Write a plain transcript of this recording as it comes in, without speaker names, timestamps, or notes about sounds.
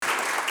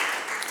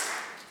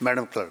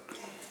Madam Clerk.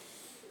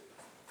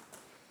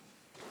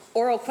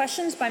 Oral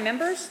questions by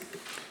members.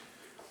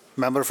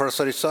 Member for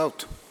Surrey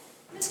South.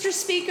 Mr.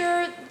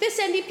 Speaker, this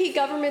NDP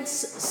government's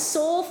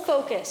sole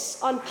focus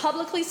on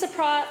publicly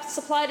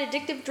supplied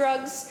addictive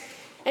drugs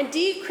and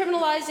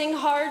decriminalizing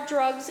hard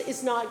drugs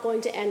is not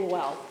going to end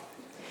well.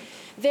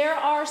 There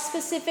are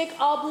specific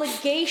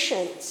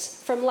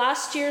obligations from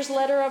last year's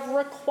letter of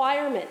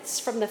requirements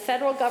from the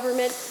federal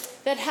government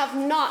that have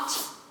not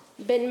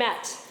been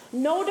met.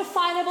 No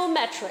definable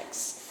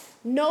metrics,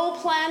 no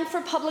plan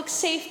for public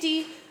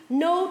safety,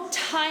 no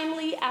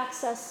timely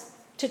access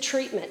to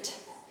treatment.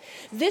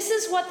 This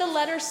is what the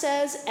letter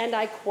says, and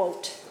I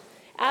quote,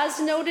 "As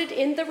noted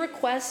in the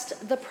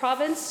request, the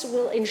province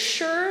will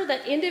ensure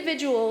that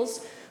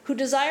individuals who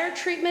desire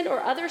treatment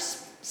or other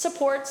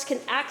supports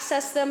can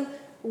access them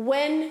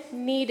when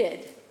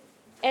needed."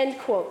 End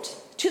quote.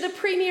 To the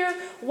Premier,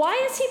 why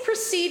is he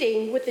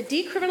proceeding with the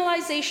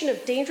decriminalization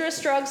of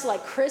dangerous drugs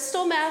like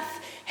crystal meth,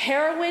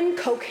 heroin,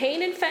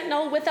 cocaine, and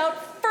fentanyl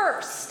without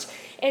first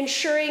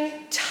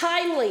ensuring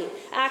timely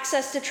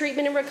access to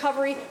treatment and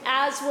recovery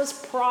as was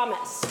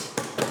promised?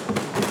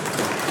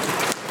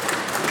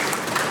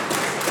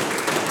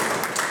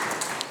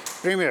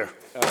 Premier.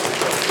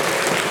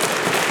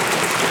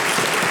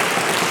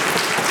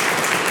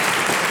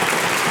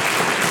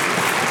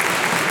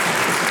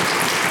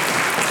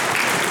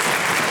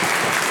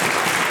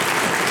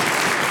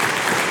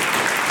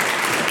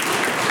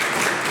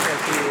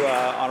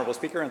 Honourable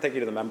Speaker, and thank you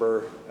to the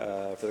member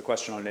for the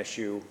question on an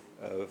issue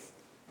of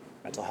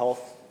mental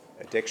health,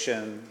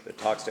 addiction, the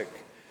toxic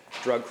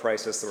drug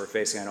crisis that we're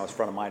facing. I know it's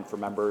front of mind for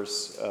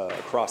members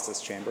across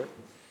this chamber.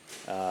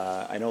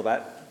 I know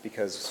that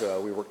because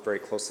we worked very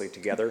closely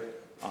together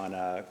on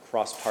a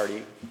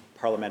cross-party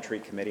parliamentary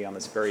committee on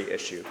this very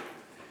issue.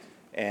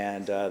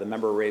 And the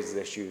member raises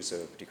issues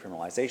of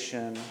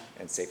decriminalization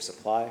and safe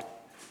supply.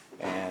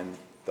 And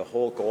the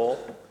whole goal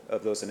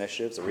of those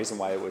initiatives, the reason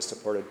why it was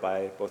supported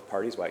by both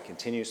parties, why it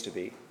continues to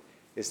be,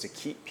 is to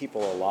keep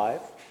people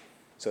alive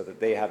so that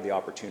they have the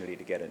opportunity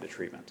to get into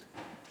treatment.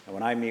 And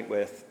when I meet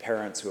with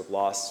parents who have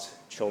lost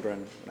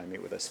children, when I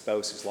meet with a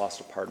spouse who's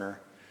lost a partner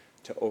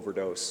to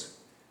overdose,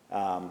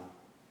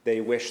 they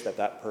wish that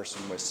that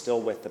person was still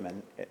with them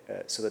and,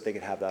 so that they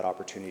could have that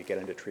opportunity to get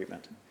into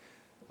treatment.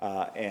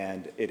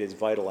 And it is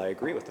vital, I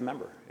agree with the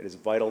member, it is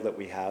vital that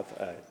we have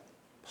a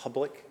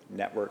public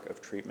network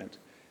of treatment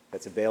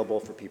that's available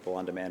for people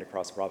on demand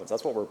across the province.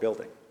 That's what we're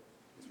building.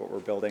 That's what we're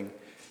building,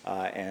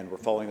 and we're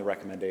following the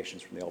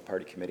recommendations from the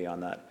All-Party Committee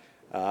on that.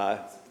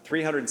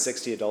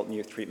 360 adult and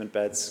youth treatment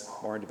beds,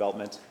 more in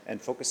development,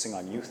 and focusing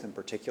on youth in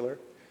particular,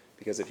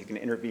 because if you can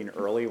intervene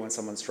early when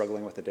someone's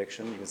struggling with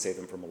addiction, you can save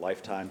them from a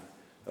lifetime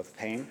of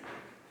pain.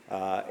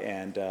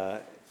 And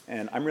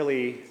I'm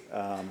really,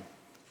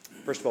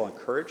 first of all,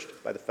 encouraged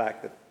by the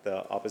fact that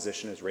the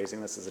opposition is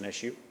raising this as an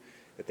issue,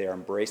 that they are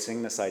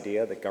embracing this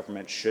idea that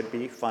government should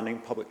be funding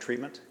public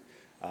treatment.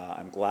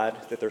 I'm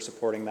glad that they're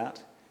supporting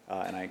that,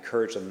 and I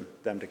encourage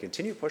them to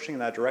continue pushing in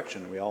that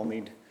direction. We all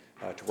need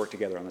to work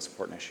together on this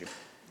important issue.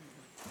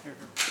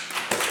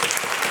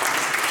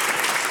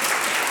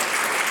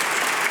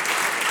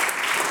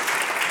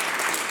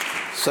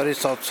 Surrey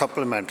South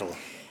supplemental.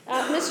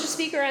 Mr.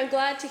 Speaker, I'm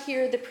glad to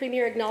hear the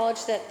Premier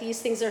acknowledge that these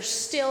things are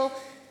still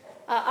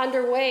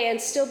underway and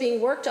still being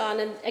worked on,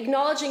 and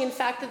acknowledging, in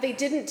fact, that they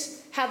didn't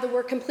have the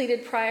work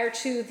completed prior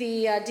to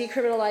the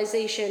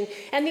decriminalization.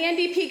 And the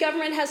NDP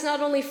government has not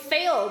only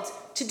failed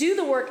to do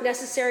the work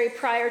necessary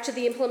prior to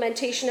the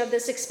implementation of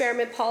this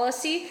experiment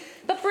policy,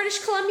 but British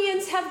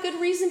Columbians have good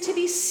reason to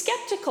be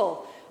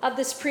skeptical of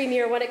this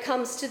Premier when it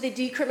comes to the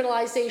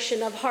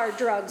decriminalization of hard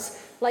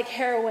drugs like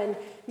heroin,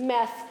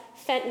 meth,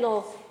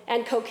 fentanyl,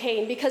 and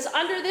cocaine. Because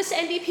under this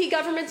NDP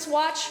government's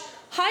watch,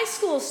 high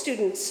school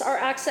students are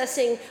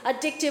accessing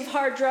addictive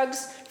hard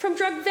drugs from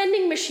drug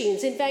vending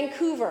machines in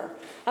Vancouver,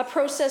 a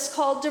process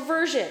called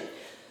diversion.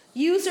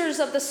 Users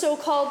of the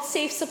so-called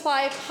Safe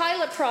Supply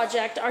pilot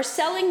project are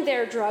selling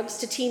their drugs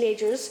to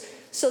teenagers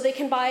so they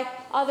can buy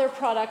other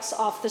products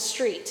off the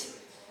street.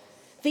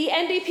 The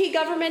NDP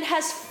government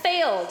has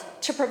failed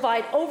to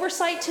provide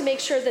oversight to make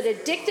sure that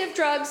addictive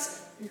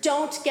drugs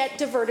don't get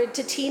diverted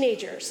to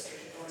teenagers.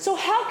 So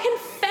how can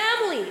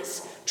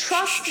families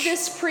trust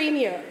this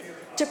Premier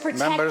to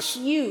protect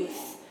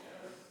youth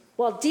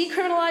while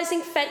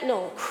decriminalizing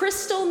fentanyl,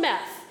 crystal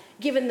meth,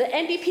 given the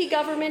NDP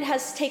government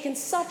has taken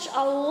such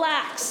a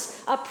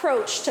lax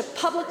approach to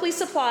publicly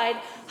supplied,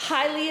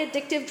 highly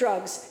addictive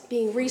drugs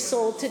being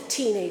resold to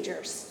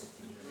teenagers?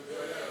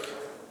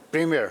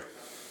 Premier.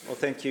 Well,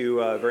 thank you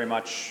very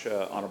much,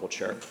 Honourable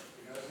Chair.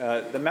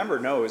 The member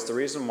knows the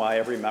reason why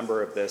every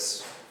member of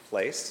this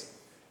place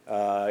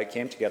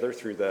came together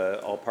through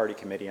the All-Party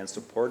Committee and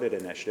supported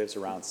initiatives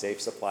around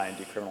safe supply and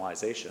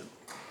decriminalization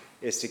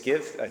is to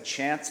give a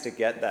chance to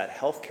get that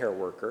healthcare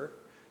worker,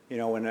 you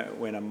know,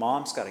 when a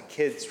mom's got a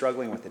kid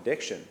struggling with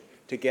addiction,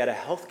 to get a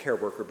healthcare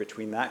worker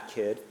between that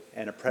kid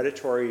and a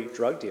predatory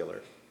drug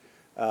dealer,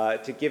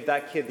 to give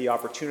that kid the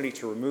opportunity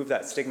to remove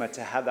that stigma,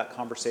 to have that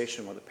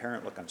conversation with a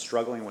parent, look, I'm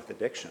struggling with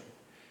addiction.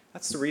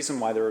 That's the reason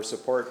why there is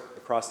support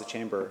across the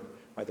chamber,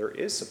 why there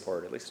is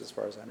support, at least as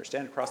far as I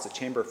understand, across the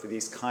chamber for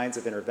these kinds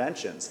of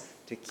interventions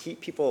to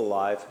keep people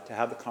alive, to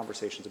have the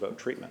conversations about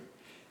treatment.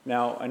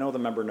 Now, I know the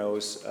member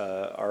knows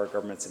our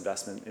government's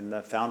investment in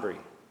the Foundry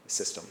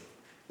system,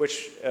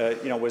 which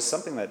was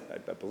something that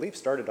I believe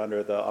started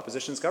under the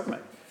opposition's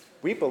government.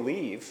 We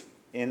believe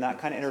in that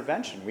kind of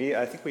intervention.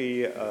 I think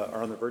we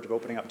are on the verge of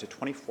opening up to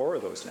 24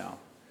 of those now,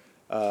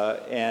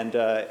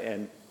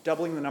 and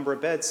doubling the number of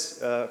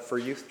beds for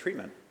youth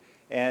treatment.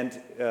 And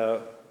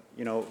the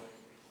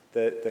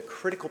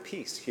critical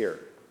piece here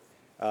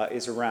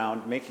is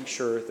around making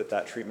sure that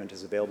that treatment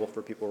is available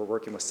for people. We're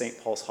working with St.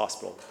 Paul's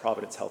Hospital,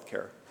 Providence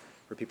Healthcare,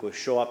 for people who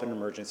show up in an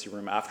emergency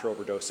room after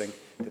overdosing,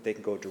 that they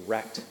can go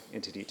direct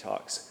into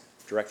detox,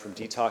 direct from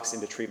detox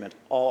into treatment,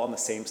 all on the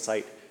same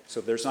site.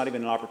 So there's not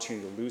even an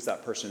opportunity to lose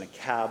that person in a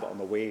cab on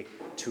the way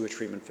to a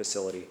treatment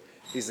facility.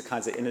 These are the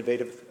kinds of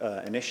innovative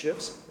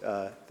initiatives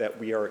that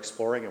we are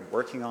exploring and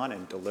working on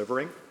and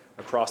delivering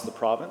across the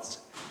province.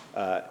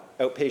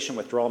 Outpatient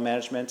withdrawal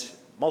management,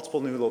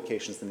 multiple new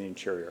locations in the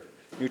interior,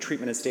 new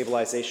treatment and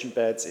stabilization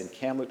beds in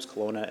Kamloops,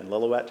 Kelowna, and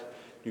Lillooet,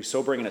 new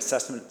sobering and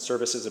assessment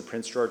services in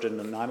Prince George and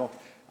Nanaimo.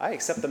 I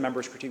accept the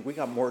member's critique. We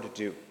got more to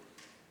do.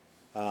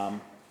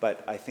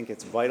 But I think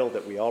it's vital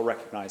that we all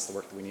recognize the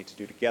work that we need to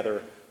do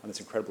together on this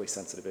incredibly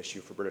sensitive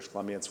issue for British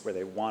Columbians, where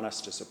they want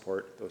us to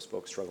support those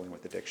folks struggling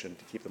with addiction,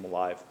 to keep them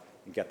alive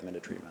and get them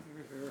into treatment.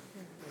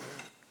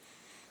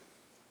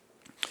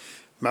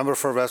 Member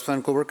for West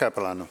Vancouver,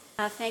 Capilano.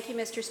 Thank you,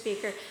 Mr.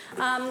 Speaker.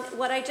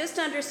 What I just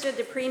understood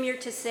the Premier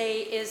to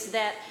say is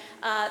that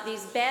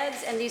these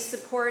beds and these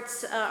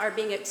supports are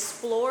being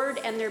explored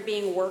and they're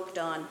being worked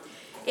on.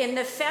 In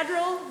the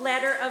federal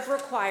letter of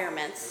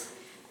requirements,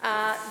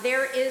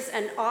 there is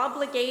an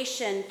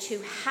obligation to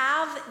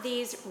have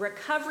these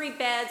recovery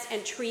beds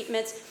and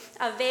treatments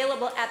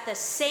available at the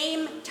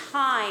same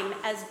time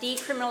as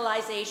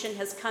decriminalization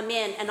has come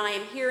in, and I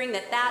am hearing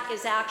that that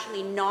is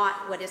actually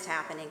not what is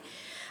happening.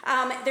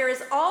 There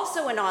is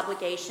also an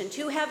obligation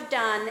to have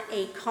done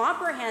a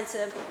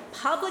comprehensive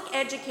public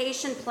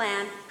education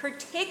plan,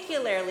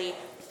 particularly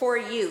for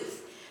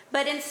youth.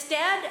 But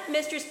instead,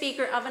 Mr.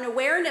 Speaker, of an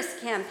awareness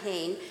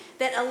campaign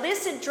that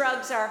illicit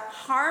drugs are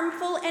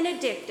harmful and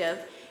addictive,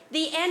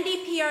 the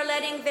NDP are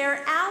letting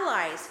their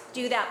allies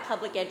do that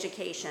public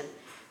education.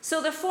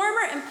 So the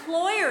former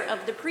employer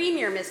of the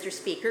Premier, Mr.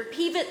 Speaker,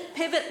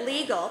 Pivot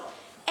Legal,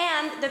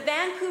 and the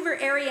Vancouver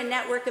Area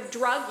Network of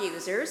Drug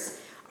Users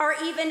are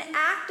even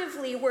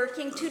actively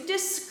working to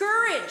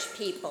discourage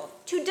people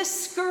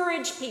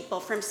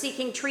from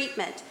seeking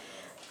treatment.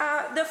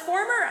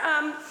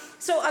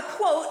 So a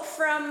quote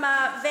from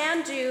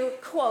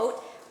Vandu,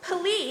 quote,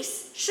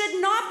 "Police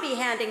should not be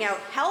handing out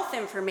health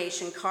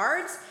information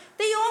cards.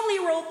 The only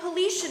role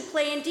police should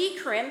play in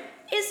decrim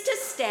is to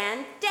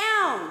stand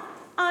down,"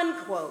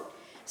 unquote.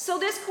 So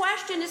this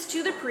question is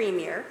to the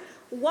Premier.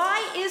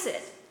 Why is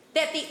it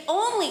that the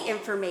only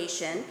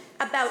information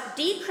about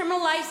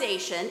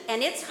decriminalization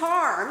and its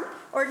harm,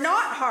 or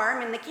not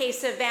harm in the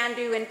case of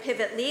Vandu and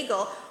Pivot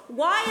Legal,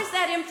 why is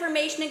that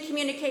information and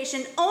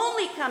communication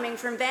only coming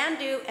from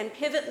Vandu and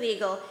Pivot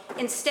Legal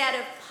instead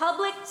of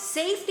public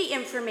safety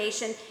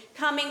information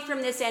coming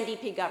from this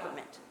NDP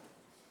government?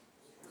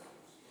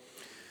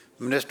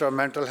 Minister of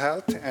Mental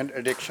Health and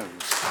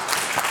Addictions.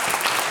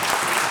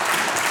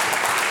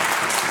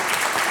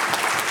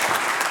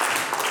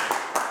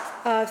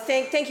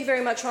 Thank you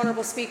very much,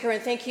 Honourable Speaker,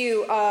 and thank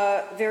you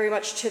very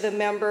much to the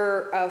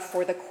member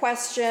for the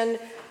question.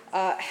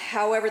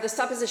 However, the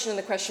supposition in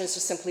the question is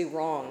just simply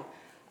wrong.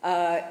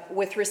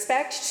 With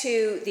respect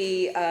to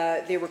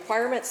the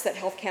requirements that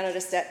Health Canada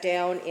set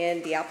down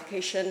in the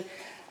application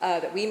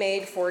that we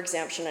made for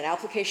exemption, an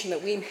application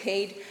that we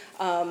made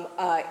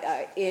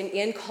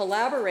in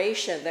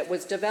collaboration, that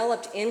was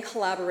developed in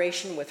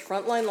collaboration with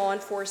frontline law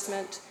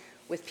enforcement,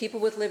 with people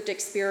with lived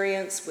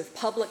experience, with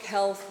public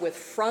health, with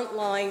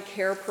frontline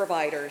care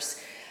providers,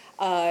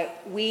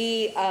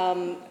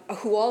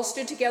 who all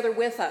stood together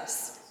with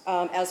us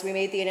as we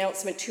made the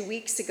announcement 2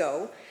 weeks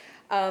ago.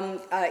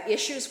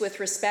 Issues with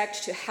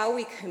respect to how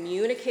we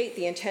communicate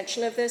the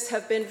intention of this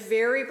have been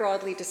very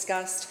broadly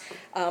discussed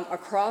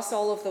across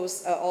all of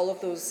those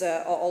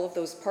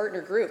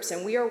partner groups,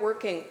 and we are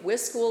working with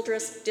school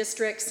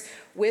districts,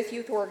 with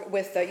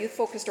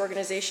youth-focused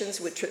organizations,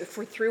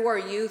 through our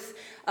youth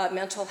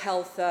mental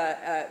health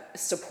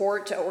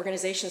support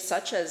organizations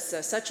such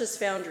as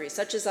Foundry,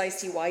 such as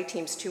ICY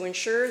teams, to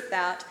ensure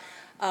that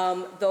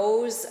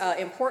those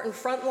important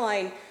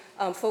frontline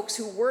folks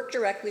who work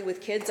directly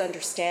with kids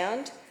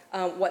understand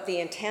what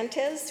the intent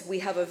is. We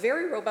have a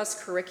very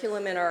robust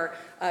curriculum in our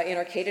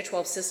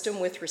K-12 system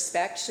with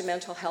respect to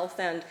mental health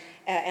and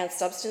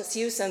substance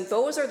use, and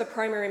those are the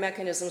primary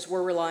mechanisms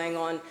we're relying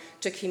on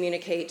to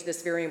communicate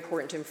this very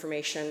important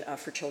information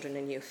for children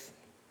and youth.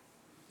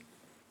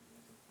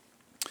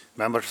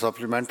 Member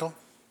supplemental.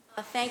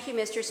 Thank you,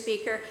 Mr.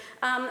 Speaker.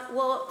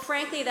 Well,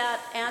 frankly,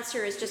 that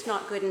answer is just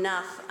not good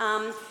enough.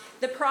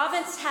 The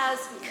province has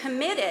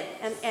committed,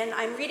 and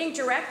I'm reading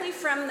directly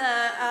from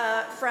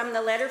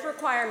the letter of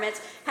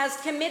requirements, has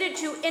committed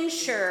to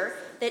ensure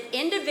that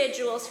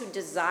individuals who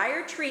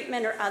desire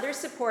treatment or other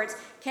supports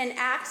can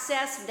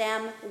access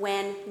them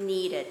when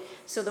needed.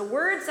 So the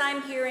words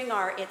I'm hearing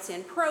are, it's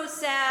in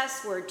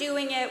process, we're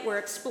doing it, we're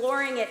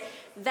exploring it.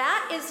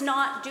 That is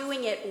not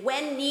doing it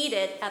when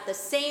needed at the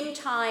same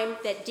time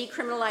that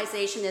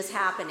decriminalization is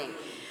happening.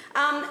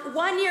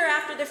 1 year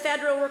after the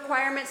federal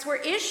requirements were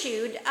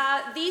issued,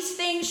 these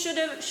things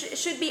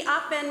should be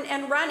up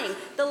and running.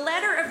 The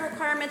letter of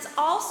requirements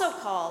also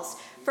calls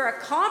for a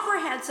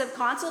comprehensive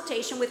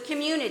consultation with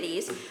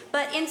communities,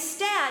 but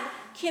instead,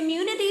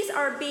 communities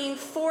are being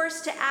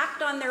forced to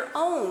act on their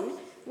own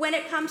when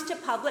it comes to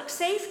public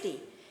safety.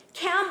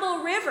 Campbell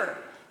River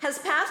has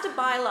passed a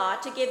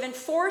bylaw to give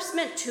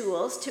enforcement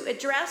tools to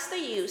address the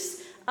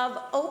use of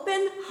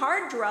open,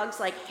 hard drugs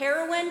like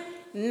heroin,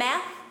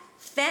 meth,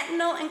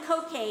 fentanyl, and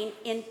cocaine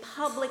in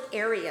public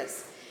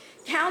areas.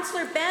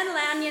 Councillor Ben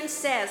Lanyon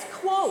says,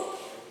 quote,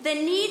 "The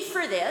need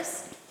for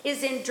this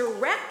is in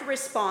direct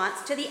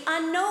response to the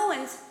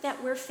unknowns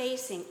that we're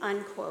facing,"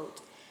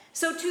 unquote.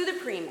 So to the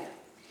Premier,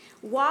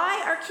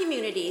 why are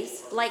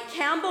communities like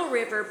Campbell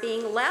River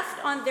being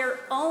left on their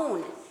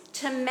own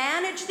to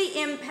manage the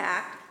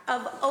impact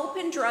of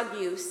open drug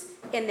use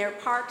in their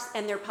parks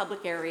and their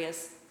public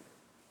areas?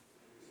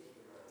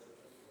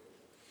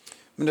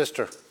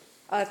 Minister.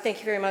 Thank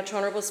you very much,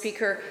 Honourable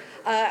Speaker.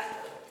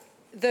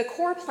 The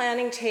core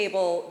planning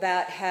table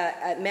that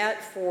had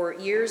met for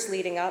years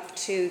leading up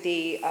to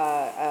the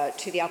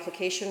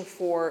application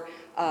for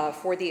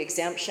the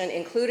exemption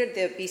included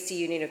the BC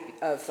Union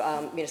of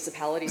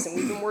Municipalities, and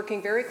we've been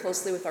working very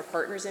closely with our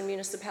partners in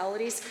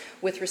municipalities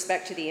with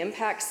respect to the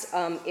impacts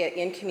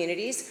in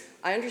communities.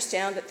 I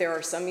understand that there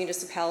are some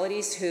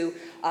municipalities who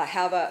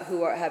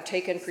have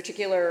taken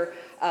particular,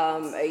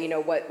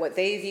 what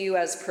they view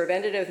as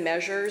preventative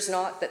measures,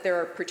 not that there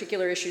are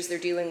particular issues they're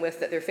dealing with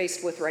that they're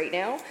faced with right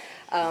now,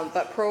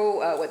 but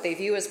what they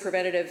view as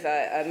preventative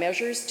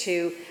measures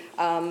to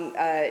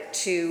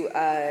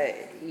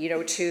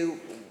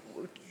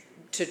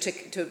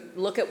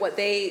look at what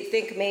they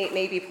think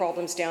may be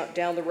problems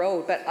down the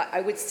road. But I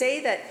would say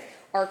that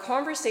our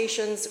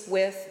conversations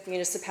with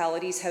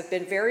municipalities have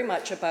been very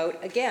much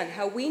about, again,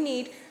 how we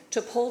need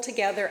to pull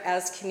together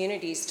as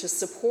communities to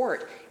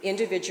support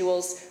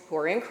individuals who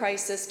are in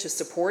crisis, to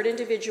support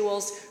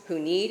individuals who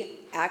need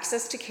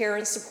access to care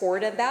and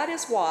support. And that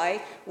is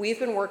why we've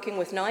been working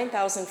with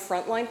 9,000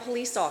 frontline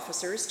police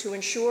officers to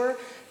ensure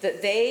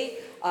that they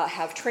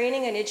have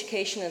training and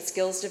education and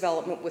skills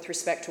development with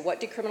respect to what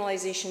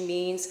decriminalization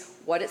means,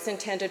 what its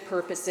intended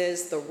purpose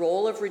is, the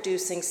role of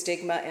reducing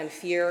stigma and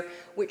fear,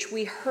 which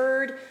we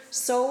heard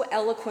so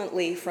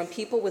eloquently from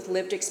people with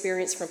lived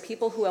experience, from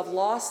people who have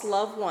lost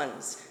loved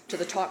ones to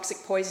the toxic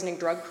poisoning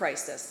drug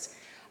crisis,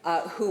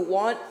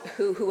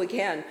 who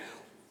again,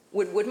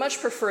 would much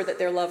prefer that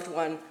their loved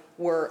one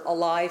were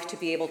alive to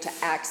be able to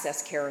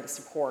access care and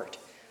support.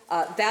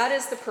 That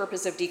is the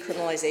purpose of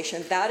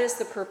decriminalization. That is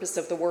the purpose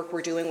of the work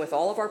we're doing with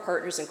all of our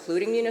partners,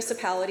 including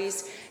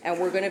municipalities, and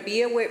we're going to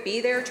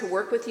be there to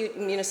work with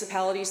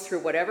municipalities through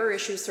whatever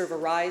issues sort of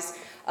arise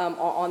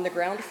on the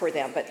ground for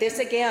them. But this,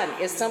 again,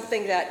 is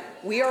something that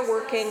we are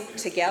working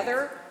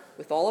together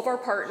with all of our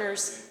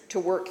partners to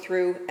work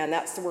through, and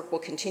that's the work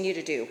we'll continue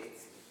to do.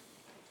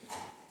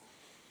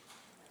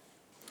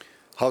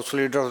 House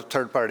Leader of the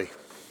Third Party.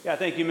 Yeah,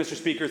 thank you, Mr.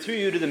 Speaker. Through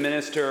you to the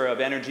Minister of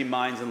Energy,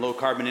 Mines and Low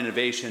Carbon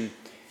Innovation.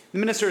 The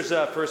Minister's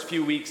first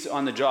few weeks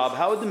on the job,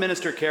 how would the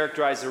Minister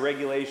characterize the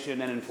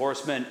regulation and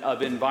enforcement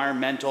of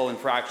environmental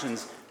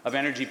infractions of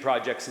energy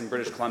projects in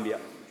British Columbia?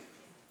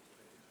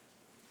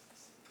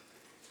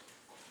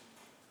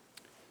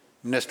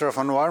 Minister of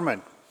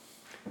Environment.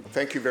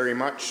 Thank you very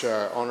much,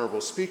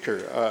 Honourable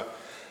Speaker.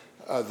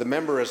 The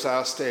member has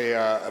asked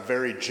a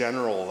very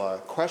general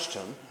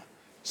question,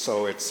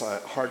 so it's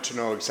hard to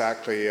know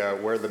exactly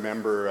where the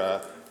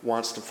member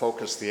wants to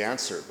focus the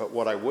answer. But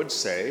what I would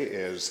say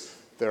is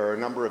there are a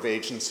number of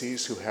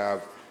agencies who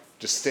have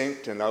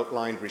distinct and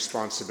outlined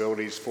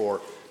responsibilities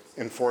for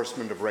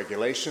enforcement of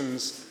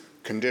regulations,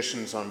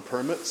 conditions on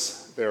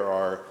permits. There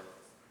are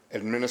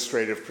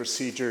administrative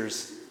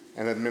procedures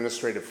and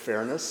administrative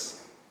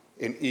fairness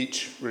in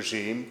each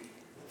regime.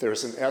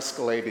 There's an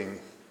escalating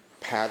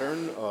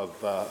pattern of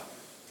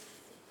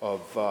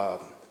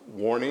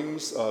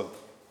warnings, of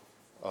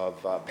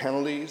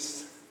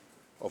penalties,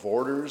 of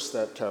orders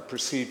that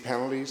precede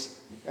penalties,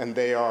 and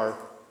they are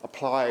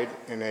applied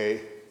in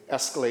a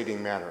escalating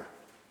manner.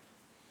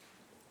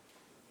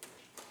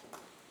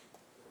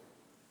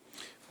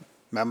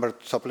 Member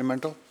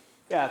supplemental.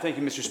 Yeah, thank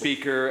you, Mr.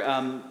 Speaker.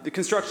 The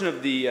construction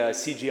of the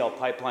CGL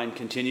pipeline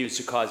continues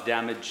to cause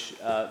damage,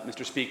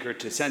 Mr. Speaker,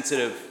 to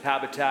sensitive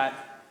habitat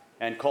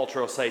and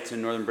cultural sites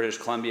in northern British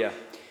Columbia.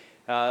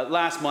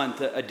 Last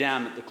month, a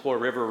dam at the Clore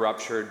River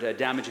ruptured,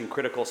 damaging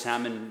critical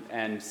salmon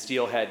and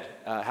steelhead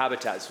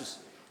habitats. It was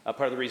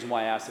part of the reason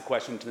why I asked the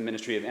question to the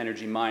Ministry of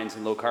Energy, Mines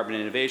and Low Carbon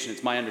Innovation.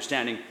 It's my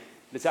understanding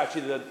that it's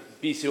actually the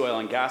BC Oil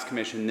and Gas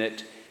Commission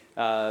that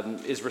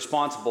is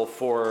responsible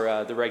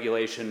for the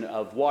regulation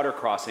of water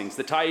crossings.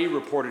 The Tyee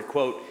reported,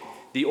 quote,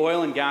 "The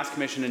Oil and Gas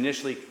Commission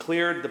initially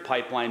cleared the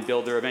pipeline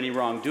builder of any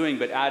wrongdoing,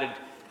 but added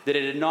that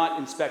it had not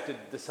inspected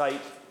the site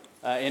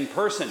in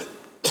person,"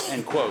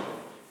 end quote.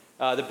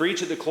 The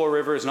breach at the Clore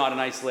River is not an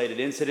isolated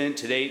incident.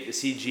 To date, the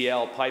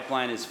CGL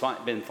pipeline has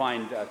been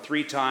fined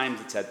 3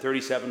 times. It's had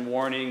 37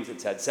 warnings.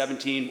 It's had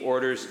 17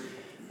 orders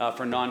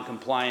for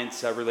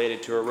non-compliance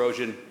related to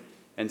erosion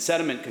and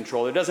sediment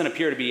control. There doesn't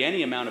appear to be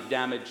any amount of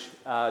damage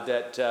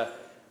that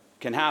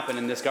can happen,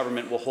 and this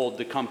government will hold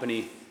the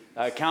company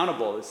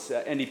accountable. This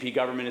NDP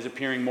government is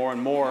appearing more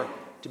and more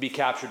to be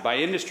captured by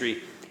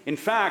industry. In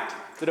fact,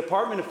 the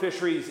Department of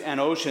Fisheries and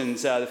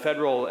Oceans, the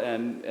federal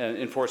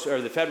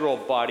the federal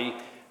body,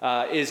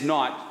 is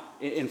not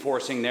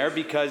enforcing there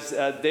because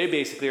they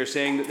basically are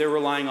saying that they're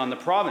relying on the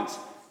province.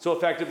 So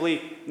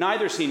effectively,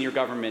 neither senior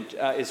government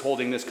is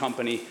holding this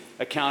company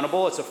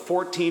accountable. It's a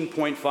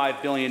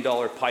 $14.5 billion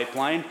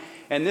pipeline,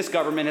 and this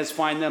government has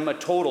fined them a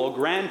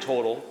grand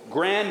total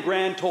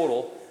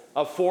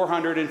of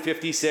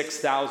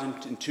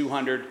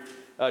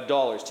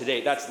 $456,200 to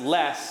date. That's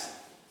less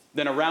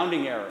than a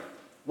rounding error,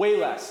 way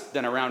less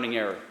than a rounding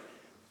error.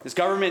 This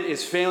government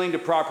is failing to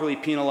properly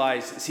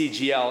penalize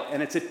CGL,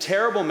 and it's a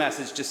terrible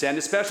message to send,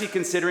 especially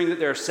considering that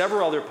there are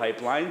several other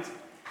pipelines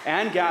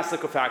and gas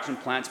liquefaction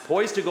plants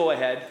poised to go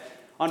ahead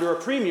under a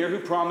premier who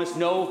promised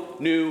no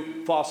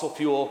new fossil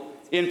fuel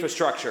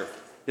infrastructure.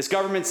 This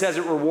government says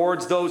it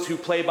rewards those who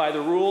play by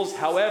the rules.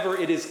 However,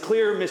 it is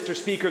clear, Mr.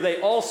 Speaker, they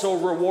also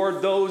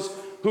reward those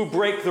who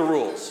break the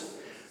rules.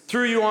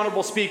 Through you,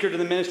 Honourable Speaker, to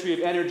the Ministry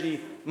of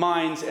Energy,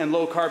 Mines and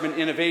Low Carbon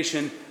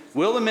Innovation,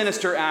 will the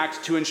minister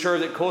act to ensure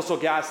that Coastal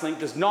GasLink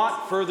does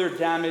not further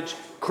damage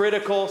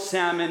critical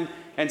salmon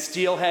and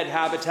steelhead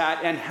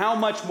habitat, and how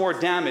much more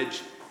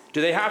damage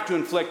do they have to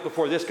inflict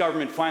before this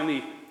government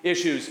finally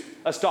issues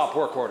a stop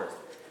work order?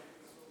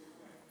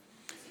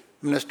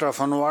 Minister of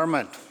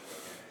Environment.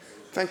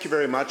 Thank you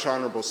very much,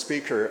 Honourable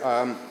Speaker.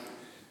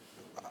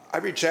 I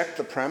reject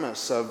the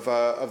premise of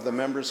the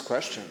member's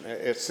question.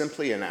 It's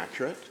simply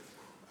inaccurate.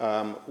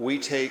 We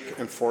take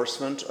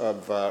enforcement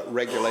of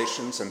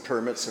regulations and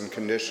permits and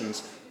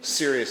conditions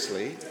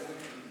seriously.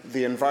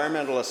 The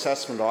Environmental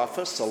Assessment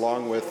Office,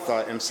 along with,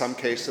 in some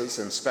cases,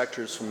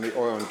 inspectors from the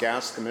Oil and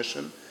Gas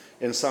Commission,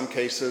 in some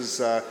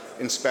cases,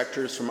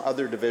 inspectors from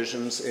other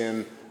divisions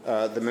in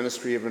the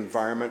Ministry of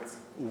Environment,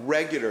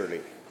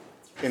 regularly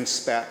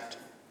inspect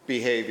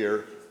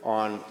behaviour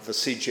on the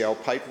CGL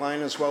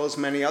pipeline as well as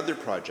many other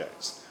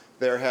projects.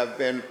 There have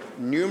been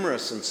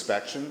numerous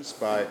inspections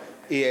by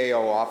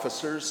EAO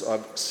officers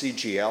of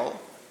CGL.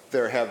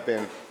 There have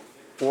been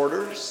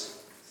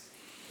orders,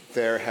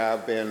 there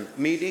have been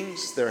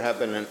meetings, there have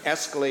been an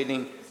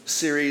escalating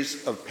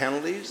series of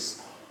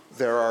penalties.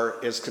 There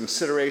is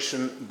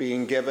consideration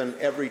being given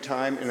every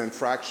time an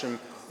infraction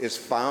is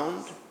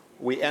found.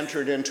 We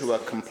entered into a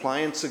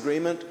compliance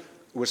agreement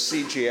with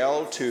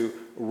CGL to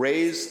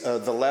raise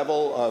the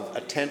level of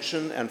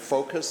attention and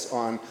focus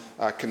on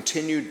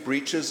continued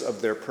breaches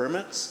of their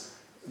permits.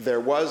 There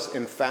was,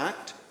 in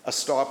fact, a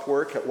stop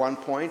work at one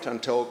point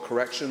until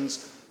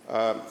corrections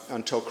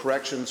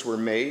were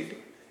made.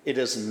 It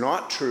is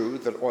not true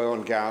that Oil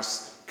and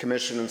Gas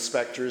Commission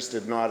inspectors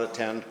did not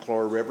attend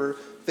Clore River.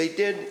 They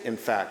did, in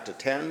fact,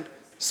 attend.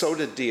 So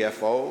did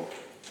DFO.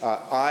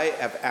 I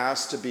have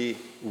asked to be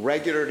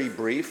regularly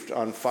briefed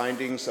on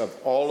findings of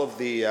all of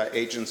the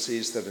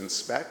agencies that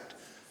inspect.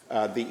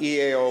 The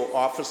EAO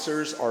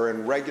officers are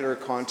in regular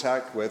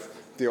contact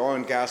with the Oil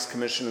and Gas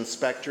Commission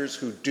inspectors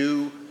who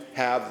do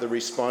have the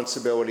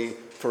responsibility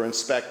for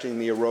inspecting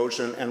the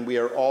erosion, and we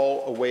are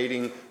all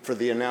awaiting for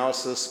the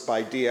analysis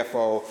by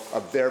DFO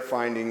of their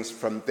findings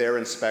from their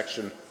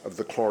inspection of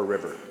the Clore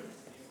River.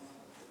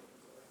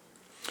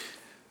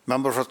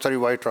 Member for Surrey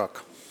White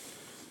Rock.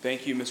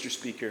 Thank you, Mr.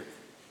 Speaker.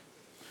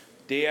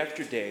 Day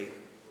after day,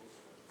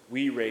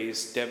 we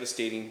raise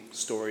devastating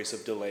stories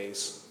of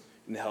delays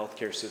in the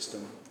healthcare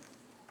system,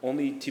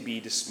 only to be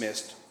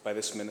dismissed by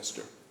this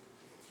minister.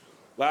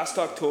 Last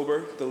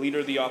October, the Leader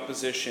of the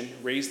Opposition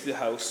raised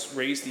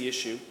the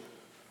issue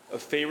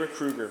of Feyre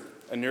Kruger,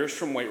 a nurse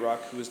from White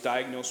Rock who was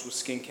diagnosed with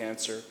skin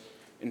cancer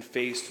and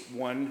faced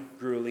one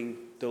grueling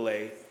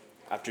delay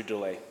after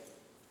delay.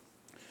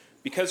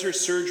 Because her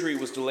surgery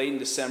was delayed in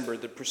December,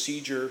 the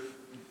procedure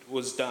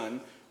was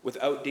done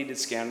with outdated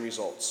scan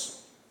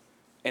results,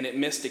 and it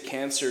missed a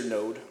cancer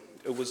node.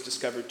 It was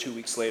discovered 2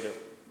 weeks later.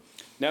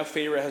 Now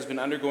Feyre has been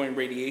undergoing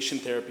radiation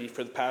therapy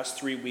for the past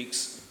 3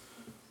 weeks,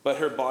 but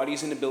her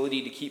body's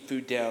inability to keep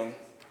food down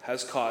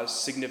has caused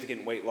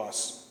significant weight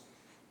loss.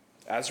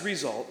 As a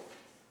result,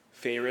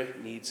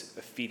 Feyre needs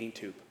a feeding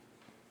tube.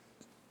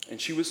 And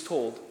she was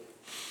told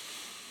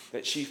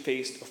that she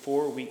faced a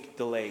 4-week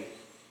delay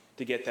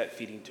to get that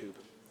feeding tube.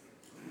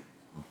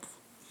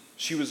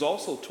 She was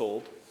also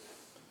told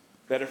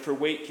that if her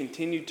weight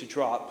continued to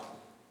drop,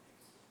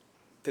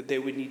 that they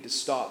would need to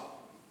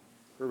stop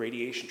her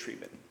radiation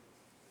treatment.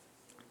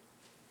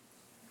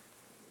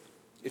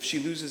 If she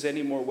loses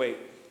any more weight,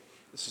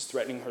 this is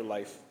threatening her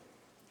life.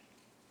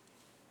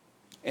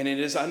 And it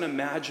is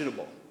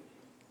unimaginable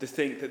to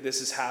think that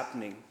this is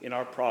happening in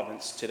our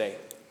province today.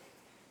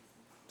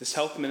 This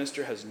health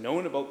minister has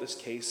known about this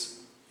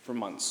case for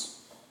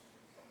months,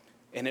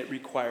 and it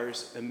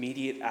requires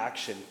immediate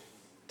action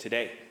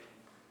today.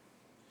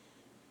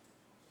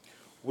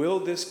 Will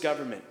this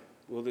government,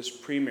 will this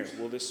premier,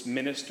 will this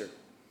minister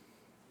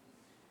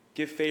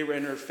give Fayra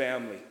and her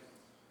family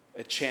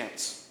a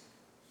chance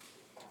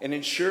and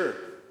ensure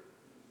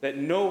that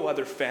no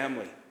other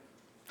family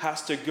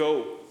has to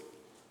go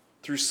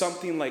through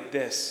something like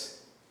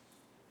this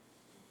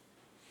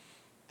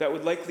that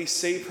would likely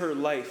save her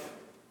life,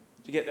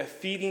 to get a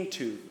feeding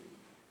tube,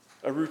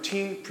 a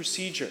routine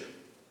procedure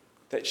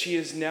that she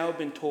has now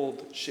been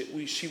told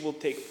she will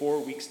take 4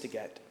 weeks to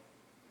get?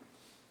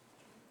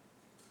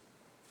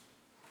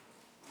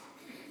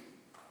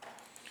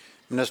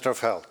 Minister of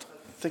Health.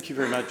 Thank you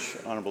very much,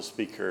 Honourable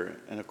Speaker.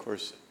 And of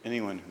course,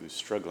 anyone who's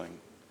struggling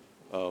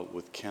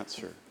with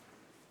cancer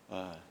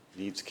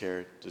needs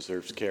care,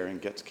 deserves care,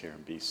 and gets care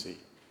in BC.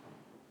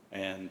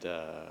 And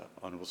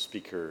Honourable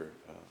Speaker,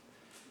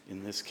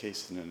 in this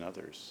case and in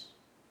others,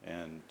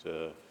 and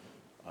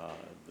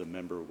the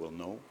member will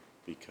know,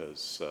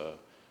 because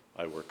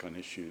I work on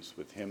issues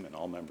with him and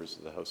all members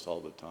of the House all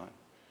the time,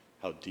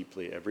 how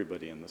deeply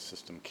everybody in the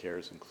system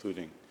cares,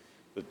 including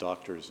the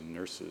doctors and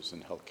nurses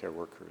and healthcare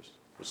workers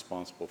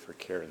responsible for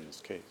care in this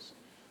case.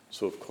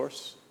 So of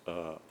course,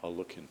 I'll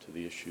look into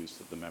the issues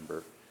that the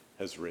member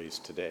has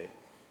raised today.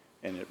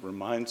 And it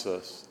reminds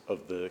us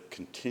of the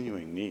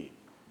continuing need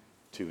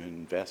to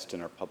invest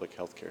in our public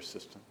healthcare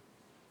system,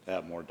 to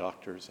have more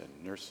doctors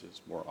and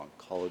nurses, more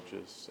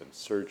oncologists and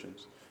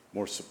surgeons,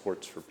 more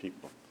supports for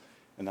people.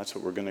 And that's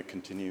what we're going to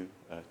continue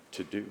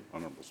to do,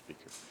 Honourable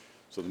Speaker.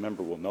 So the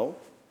member will know,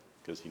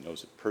 because he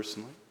knows it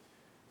personally,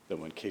 that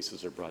when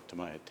cases are brought to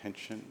my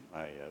attention,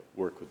 I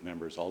work with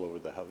members all over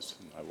the House,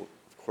 and I will,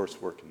 of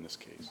course, work in this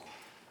case,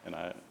 and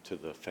to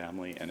the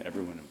family and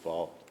everyone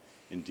involved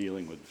in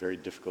dealing with very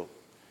difficult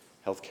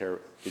healthcare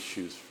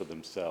issues for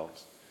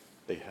themselves.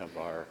 They have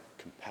our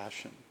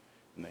compassion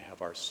and they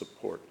have our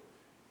support.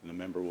 And the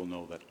member will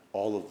know that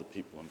all of the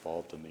people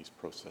involved in these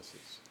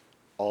processes,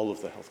 all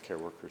of the healthcare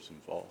workers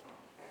involved,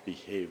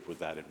 behave with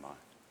that in mind.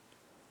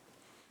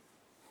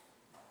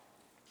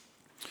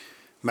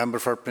 Member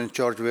for Prince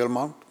George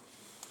Wilmot.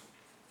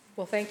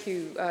 Well, thank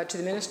you to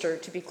the minister.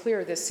 To be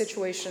clear, this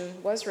situation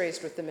was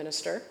raised with the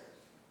minister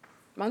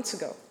months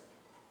ago.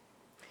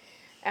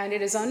 And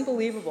it is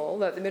unbelievable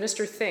that the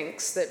minister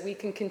thinks that we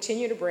can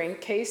continue to bring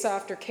case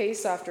after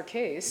case after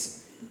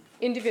case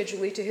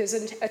individually to his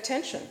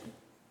attention.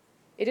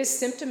 It is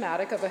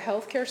symptomatic of a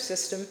healthcare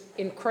system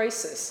in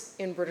crisis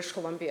in British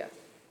Columbia.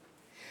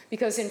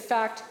 Because in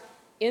fact,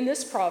 in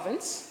this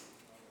province,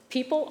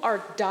 people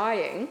are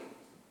dying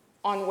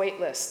on wait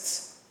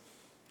lists.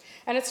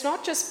 And it's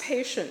not just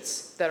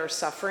patients that are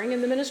suffering,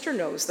 and the minister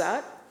knows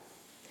that.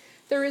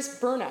 There is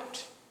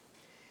burnout.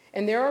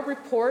 And there are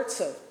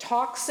reports of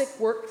toxic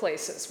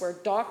workplaces where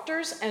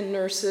doctors and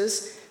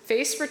nurses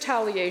face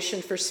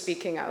retaliation for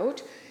speaking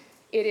out.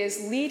 It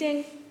is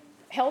leading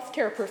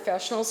healthcare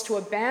professionals to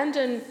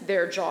abandon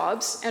their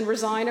jobs and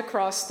resign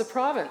across the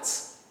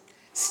province.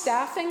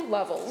 Staffing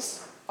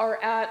levels are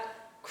at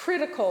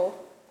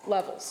critical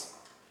levels.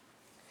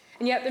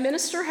 And yet the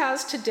minister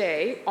has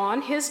today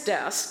on his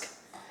desk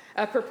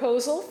a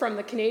proposal from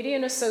the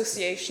Canadian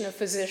Association of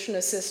Physician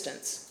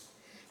Assistants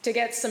to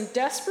get some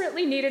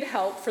desperately needed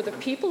help for the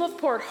people of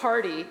Port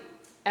Hardy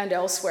and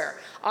elsewhere.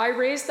 I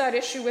raised that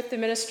issue with the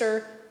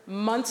minister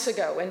months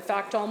ago, in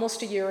fact,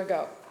 almost a year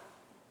ago.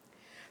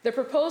 The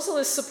proposal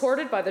is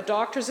supported by the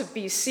Doctors of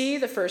BC,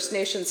 the First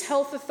Nations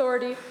Health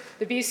Authority,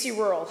 the BC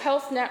Rural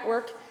Health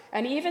Network,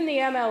 and even the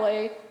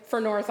MLA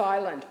for North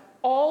Island,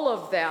 all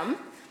of them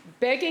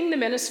begging the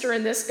minister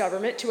and this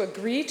government to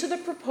agree to the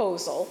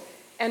proposal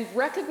and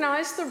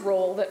recognize the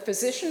role that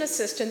physician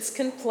assistants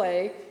can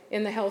play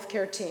in the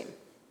healthcare team.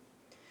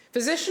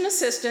 Physician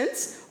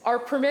assistants are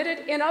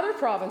permitted in other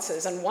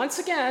provinces, and once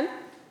again,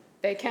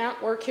 they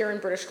can't work here in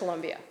British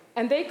Columbia.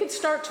 And they could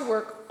start to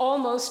work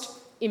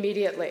almost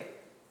immediately.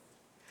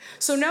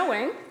 So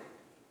knowing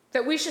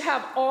that we should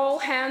have all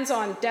hands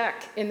on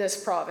deck in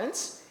this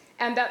province,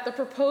 and that the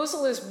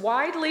proposal is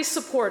widely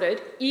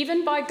supported,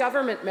 even by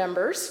government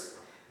members,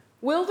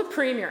 will the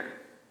Premier,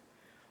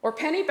 or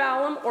Penny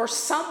Ballum, or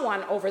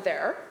someone over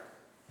there,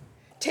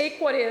 take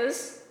what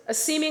is a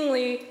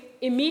seemingly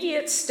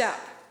immediate step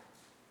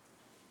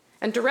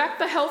and direct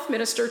the Health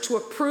Minister to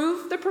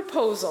approve the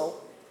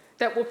proposal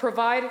that will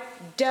provide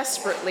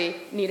desperately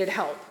needed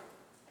help?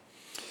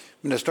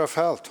 Minister of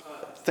Health.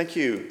 Thank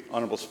you,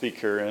 Honourable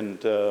Speaker.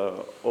 And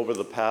over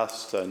the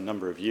past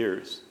number of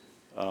years,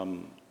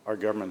 our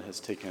government has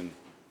taken,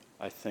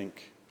 I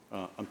think,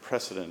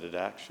 unprecedented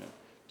action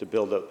to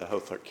build out the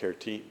health care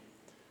team.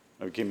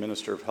 I became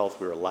Minister of Health.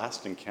 We were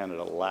last in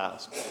Canada,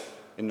 last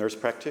in nurse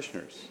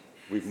practitioners.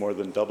 We've more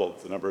than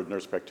doubled the number of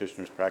nurse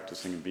practitioners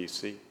practicing in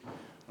BC.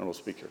 Honourable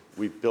Speaker,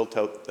 we've built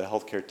out the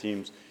healthcare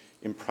teams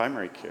in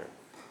primary care,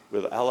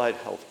 with allied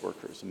health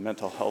workers and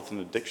mental health and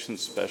addiction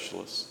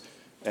specialists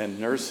and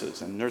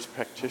nurses and nurse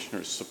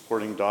practitioners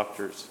supporting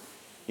doctors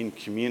in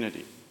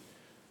community.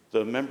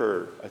 The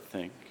member, I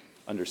think,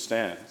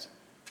 understands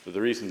that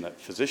the reason that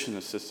physician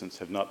assistants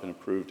have not been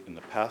approved in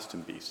the past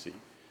in BC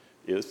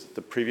is that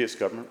the previous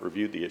government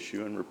reviewed the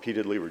issue and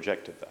repeatedly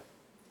rejected that.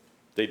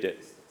 They did.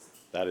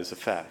 That is a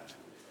fact.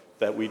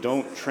 That we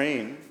don't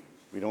train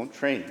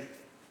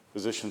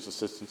physicians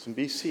assistants in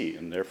BC,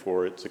 and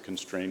therefore it's a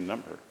constrained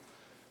number.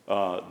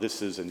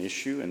 This is an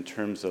issue in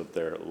terms of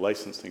their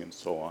licensing and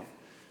so on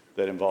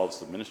that involves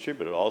the ministry,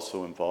 but it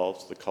also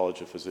involves the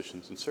College of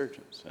Physicians and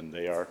Surgeons, and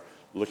they are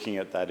looking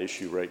at that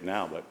issue right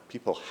now. But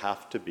people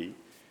have to be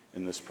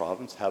in this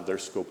province, have their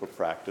scope of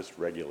practice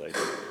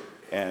regulated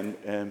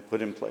and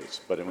put in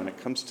place. But when it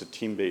comes to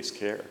team-based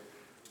care,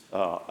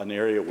 an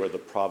area where the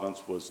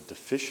province was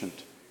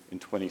deficient in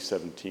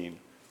 2017,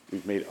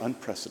 we've made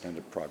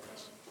unprecedented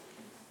progress.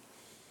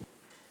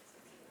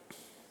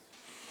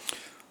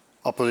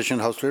 Opposition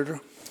House Leader.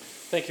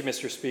 Thank you,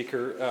 Mr.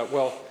 Speaker.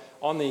 Well,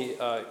 on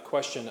the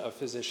question of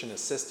physician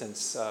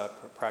assistants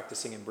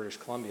practicing in British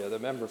Columbia, the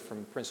member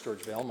from Prince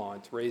George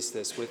Valemount raised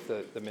this with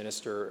the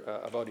minister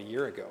about a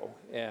year ago,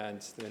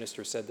 and the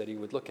minister said that he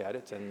would look at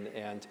it,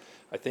 and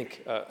I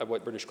think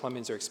what British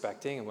Columbians are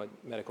expecting and what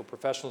medical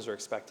professionals are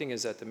expecting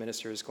is that the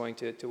minister is going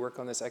to work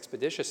on this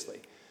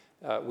expeditiously.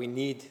 We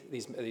need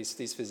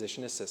these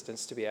physician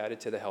assistants to be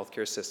added to the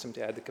healthcare system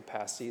to add the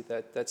capacity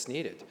that's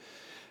needed.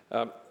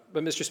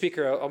 But, Mr.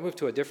 Speaker, I'll move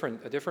to a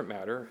different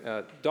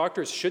matter.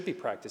 Doctors should be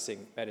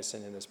practicing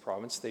medicine in this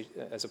province,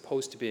 as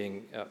opposed to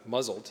being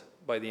muzzled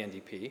by the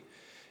NDP.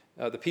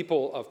 The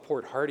people of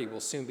Port Hardy will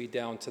soon be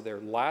down to their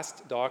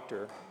last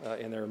doctor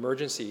in their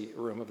emergency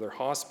room of their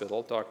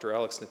hospital, Dr.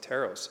 Alex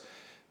Nateros.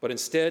 But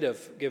instead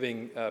of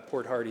giving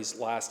Port Hardy's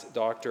last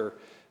doctor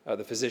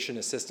the physician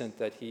assistant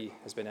that he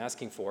has been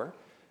asking for,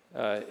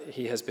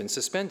 he has been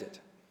suspended.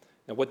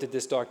 Now, what did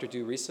this doctor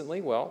do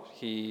recently? Well,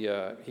 he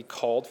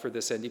called for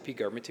this NDP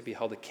government to be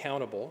held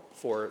accountable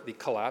for the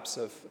collapse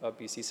of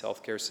BC's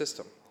healthcare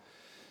system.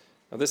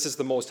 Now, this is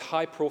the most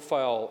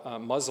high-profile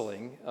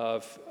muzzling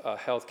of a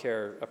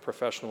healthcare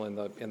professional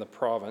in the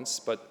province,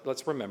 but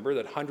let's remember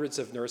that hundreds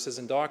of nurses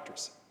and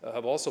doctors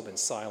have also been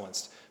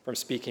silenced from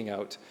speaking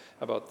out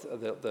about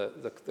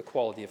the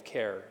quality of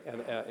care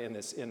in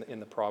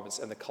the province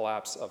and the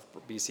collapse of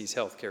BC's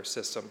healthcare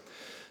system.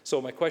 So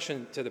my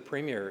question to the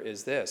Premier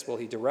is this: will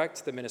he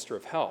direct the Minister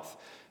of Health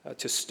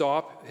to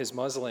stop his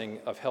muzzling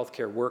of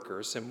healthcare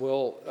workers, and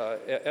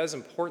as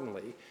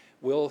importantly,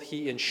 will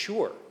he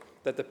ensure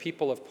that the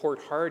people of Port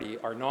Hardy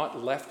are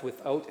not left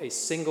without a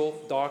single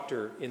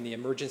doctor in the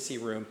emergency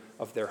room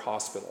of their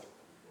hospital?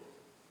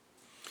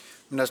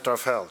 Minister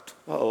of Health.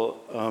 Well,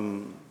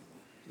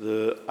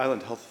 the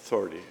Island Health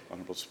Authority,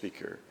 Honourable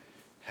Speaker,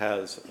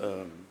 has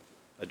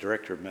a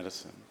director of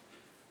medicine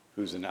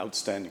who's an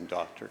outstanding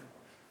doctor,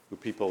 who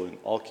people in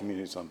all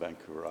communities on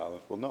Vancouver Island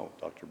will know,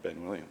 Dr.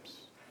 Ben Williams.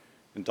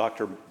 And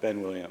Dr.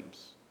 Ben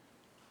Williams,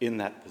 in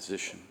that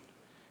position,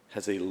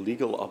 has a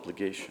legal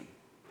obligation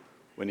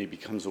when he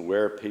becomes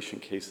aware of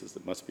patient cases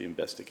that must be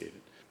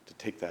investigated to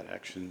take that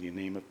action in the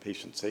name of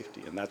patient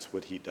safety, and that's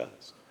what he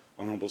does,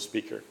 Honourable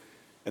Speaker.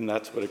 And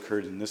that's what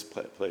occurred in this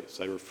place.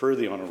 I refer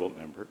the honourable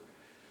member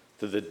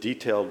to the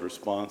detailed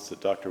response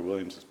that Dr.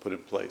 Williams has put in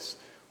place.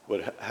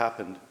 What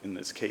happened in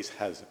this case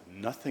has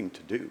nothing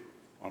to do,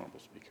 Honourable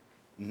Speaker,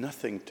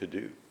 nothing to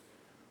do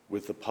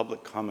with the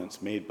public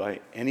comments made by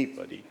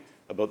anybody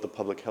about the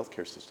public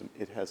healthcare system.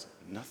 It has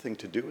nothing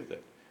to do with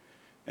it.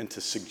 And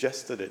to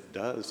suggest that it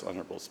does,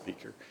 Honourable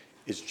Speaker,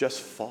 is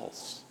just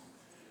false.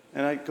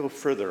 And I go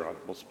further,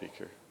 Honourable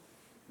Speaker.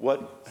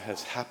 What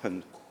has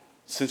happened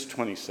since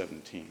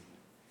 2017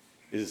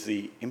 is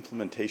the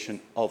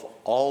implementation of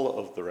all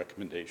of the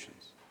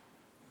recommendations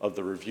of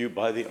the review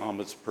by the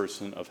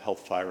Ombudsperson of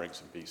health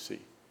firings in BC.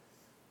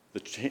 The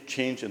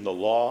change in the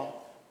law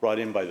brought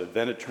in by the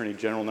then Attorney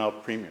General, now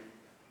Premier,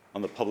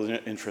 on the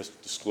Public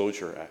Interest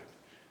Disclosure Act,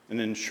 an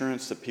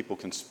assurance that people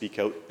can speak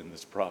out in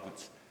this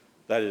province.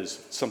 That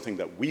is something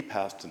that we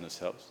passed in this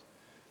House,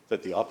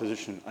 that the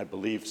opposition, I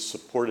believe,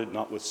 supported,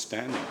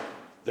 notwithstanding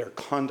their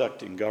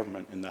conduct in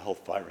government in the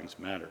health firings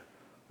matter.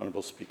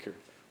 Honourable Speaker,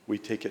 we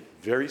take it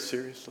very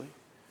seriously.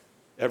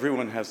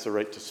 Everyone has the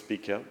right to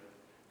speak out.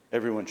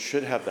 Everyone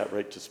should have that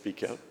right to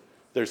speak out.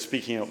 Their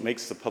speaking out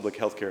makes the public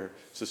healthcare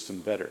system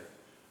better.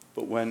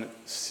 But when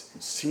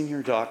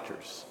senior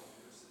doctors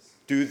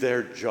do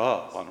their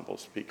job, Honourable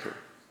Speaker,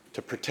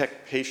 to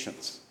protect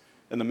patients,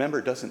 and the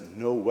member doesn't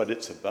know what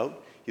it's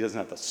about, he doesn't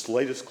have the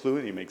slightest clue,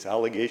 and he makes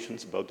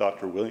allegations about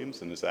Dr.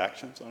 Williams and his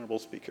actions, Honourable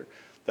Speaker,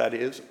 that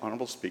is,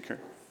 Honourable Speaker,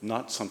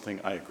 not something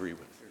I agree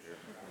with.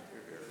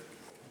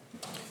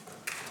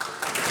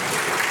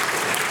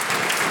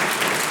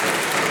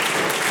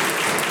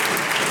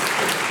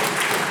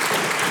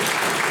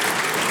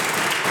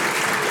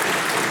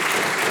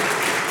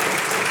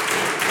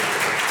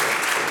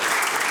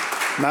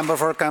 Member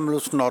for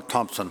Kamloops North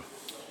Thompson.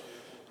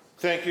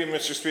 Thank you,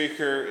 Mr.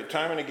 Speaker.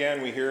 Time and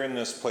again we hear in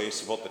this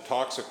place about the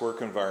toxic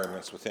work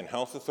environments within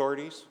health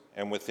authorities,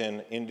 and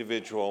within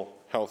individual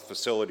health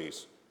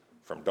facilities,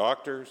 from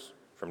doctors,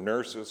 from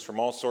nurses, from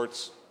all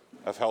sorts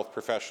of health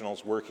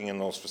professionals working in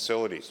those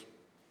facilities.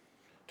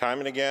 Time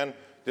and again,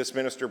 this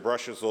minister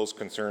brushes those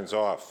concerns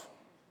off.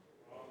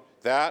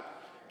 That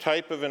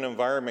type of an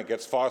environment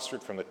gets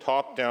fostered from the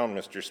top down,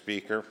 Mr.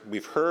 Speaker.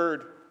 We've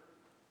heard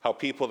how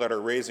people that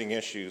are raising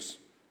issues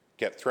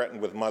get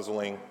threatened with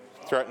muzzling,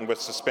 threatened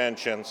with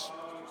suspensions.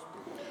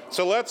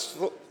 So let's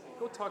go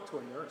talk to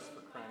a nurse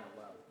for crying out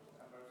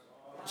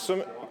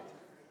loud.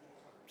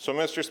 So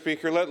Mr.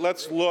 Speaker,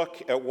 let's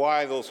look at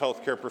why those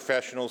healthcare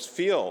professionals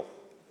feel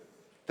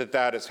that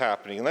that is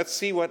happening. And let's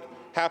see what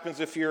happens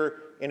if you're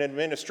in an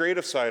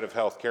administrative side of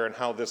healthcare and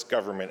how this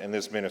government and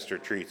this minister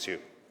treats you.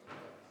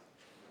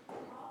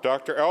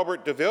 Dr.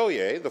 Albert de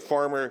Villiers, the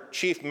former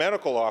Chief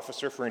Medical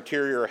Officer for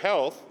Interior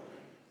Health,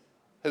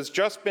 has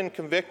just been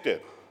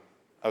convicted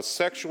of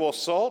sexual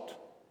assault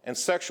and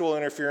sexual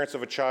interference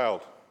of a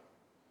child.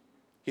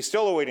 He's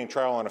still awaiting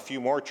trial on a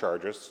few more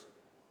charges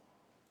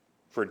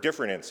for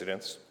different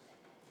incidents.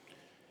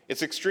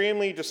 It's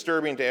extremely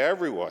disturbing to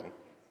everyone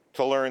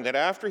to learn that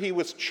after he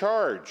was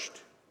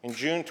charged in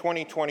June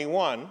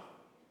 2021,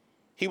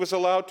 he was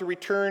allowed to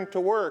return to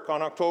work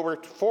on October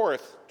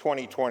 4th,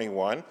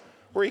 2021,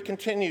 where he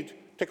continued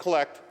to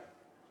collect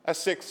a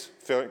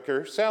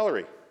six-figure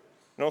salary.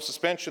 No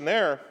suspension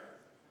there.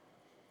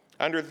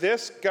 Under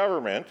this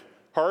government,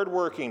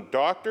 hardworking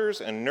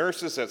doctors and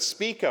nurses that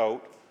speak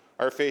out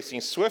are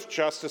facing swift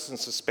justice and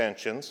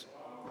suspensions,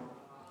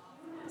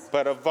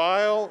 but a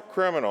vile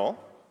criminal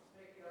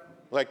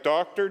like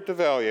Dr. de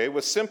Villiers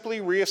was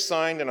simply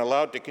reassigned and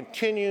allowed to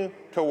continue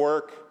to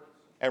work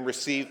and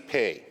receive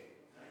pay.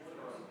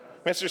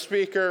 Mr.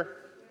 Speaker,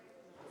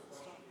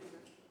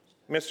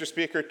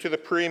 to the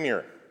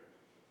Premier,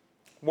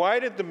 why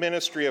does the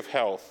Ministry of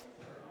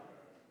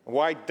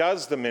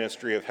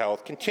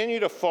Health continue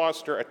to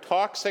foster a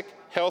toxic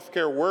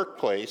healthcare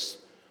workplace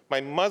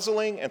by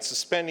muzzling and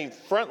suspending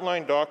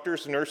frontline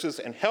doctors, nurses,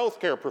 and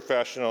healthcare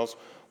professionals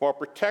while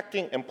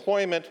protecting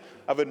employment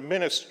of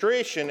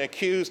administration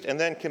accused and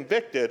then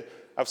convicted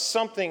of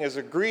something as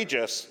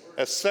egregious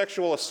as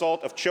sexual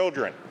assault of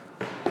children?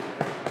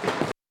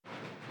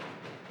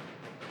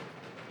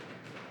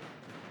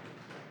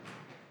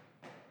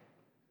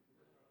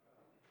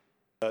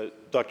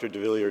 Dr. de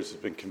Villiers has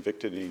been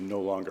convicted and he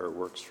no longer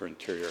works for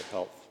Interior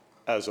Health,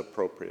 as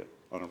appropriate,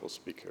 Honourable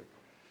Speaker.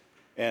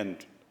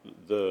 And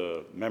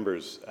the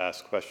members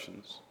asked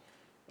questions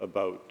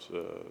about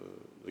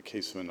the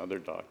case of another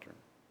doctor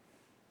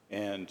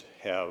and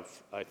have,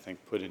 I think,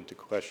 put into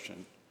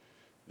question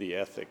the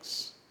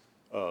ethics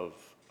of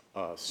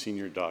a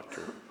senior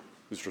doctor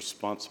whose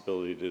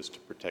responsibility it is to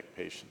protect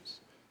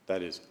patients.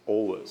 That is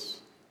always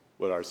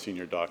what our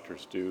senior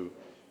doctors do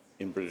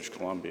in British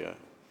Columbia.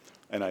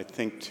 And I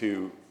think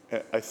to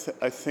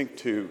attempt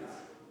to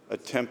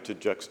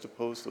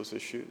juxtapose those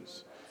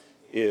issues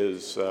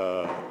is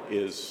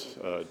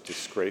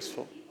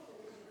disgraceful.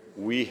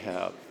 We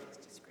have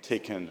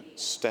taken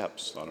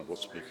steps, Honourable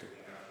Speaker,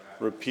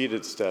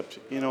 repeated steps.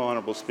 You know,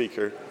 Honourable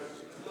Speaker,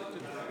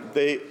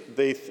 they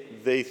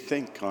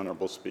think,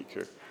 Honourable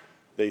Speaker,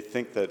 they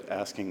think that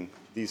asking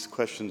these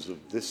questions of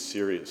this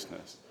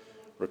seriousness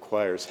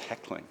requires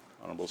heckling,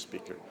 Honourable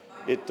Speaker.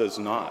 It does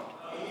not.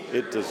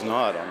 It does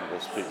not, Honourable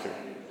Speaker.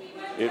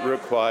 It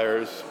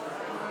requires...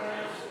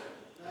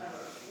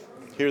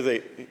 Here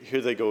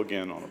they go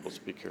again, Honourable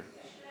Speaker.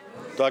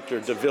 Dr.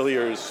 de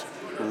Villiers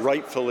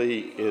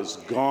rightfully is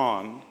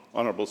gone,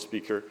 Honourable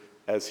Speaker,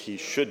 as he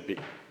should be.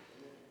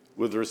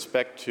 With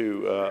respect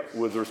to...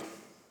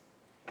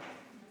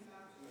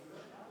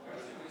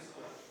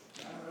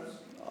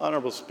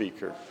 Honourable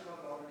Speaker,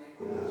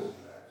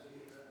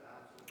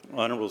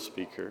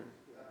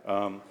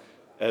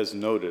 as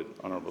noted,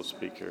 Honourable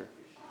Speaker,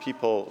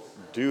 people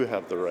do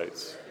have the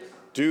rights,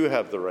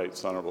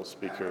 Honourable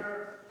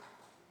Speaker.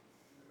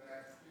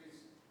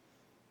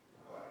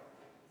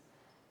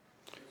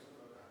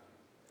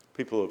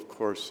 People, of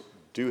course,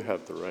 do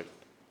have the right,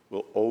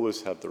 will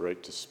always have the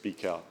right to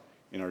speak out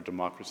in our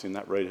democracy, and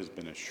that right has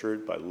been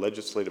assured by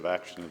legislative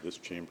action of this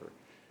chamber,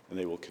 and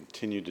they will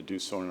continue to do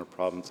so in our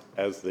province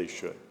as they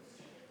should.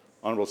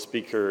 Honourable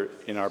Speaker,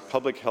 in our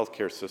public health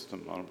care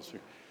system, Honourable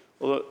Speaker,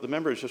 well, the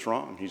member is just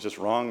wrong. He's just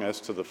wrong as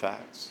to the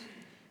facts.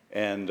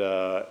 And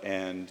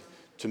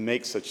to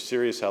make such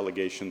serious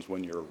allegations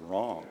when you're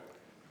wrong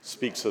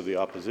speaks of the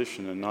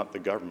opposition and not the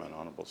government,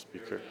 Honourable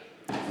Speaker.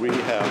 We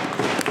have...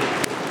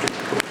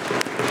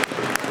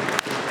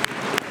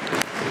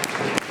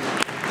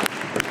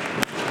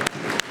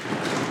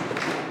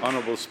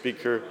 Honourable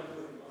Speaker,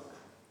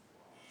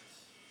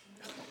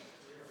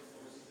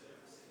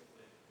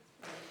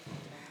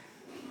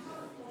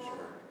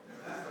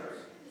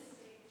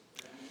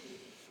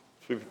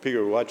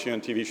 people watching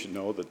on TV should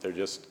know that they're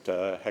just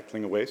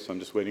heckling away, so I'm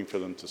just waiting for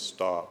them to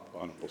stop,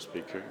 Honourable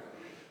Speaker.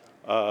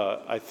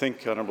 I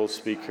think, Honourable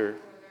Speaker,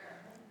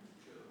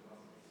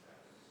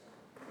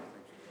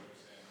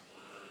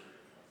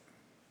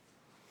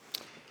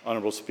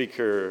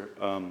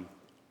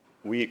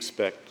 we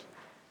expect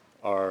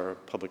our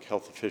public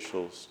health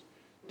officials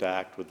to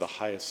act with the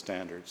highest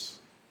standards,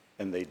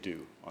 and they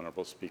do,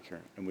 Honourable Speaker,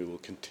 and we will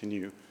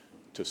continue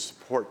to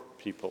support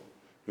people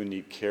who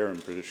need care in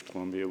British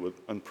Columbia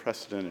with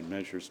unprecedented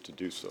measures to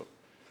do so.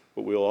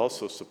 But we'll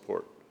also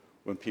support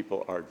when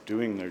people are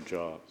doing their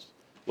jobs,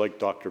 like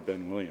Dr.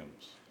 Ben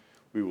Williams.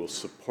 We will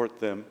support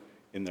them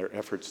in their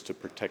efforts to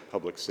protect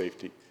public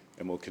safety,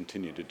 and will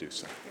continue to do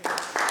so.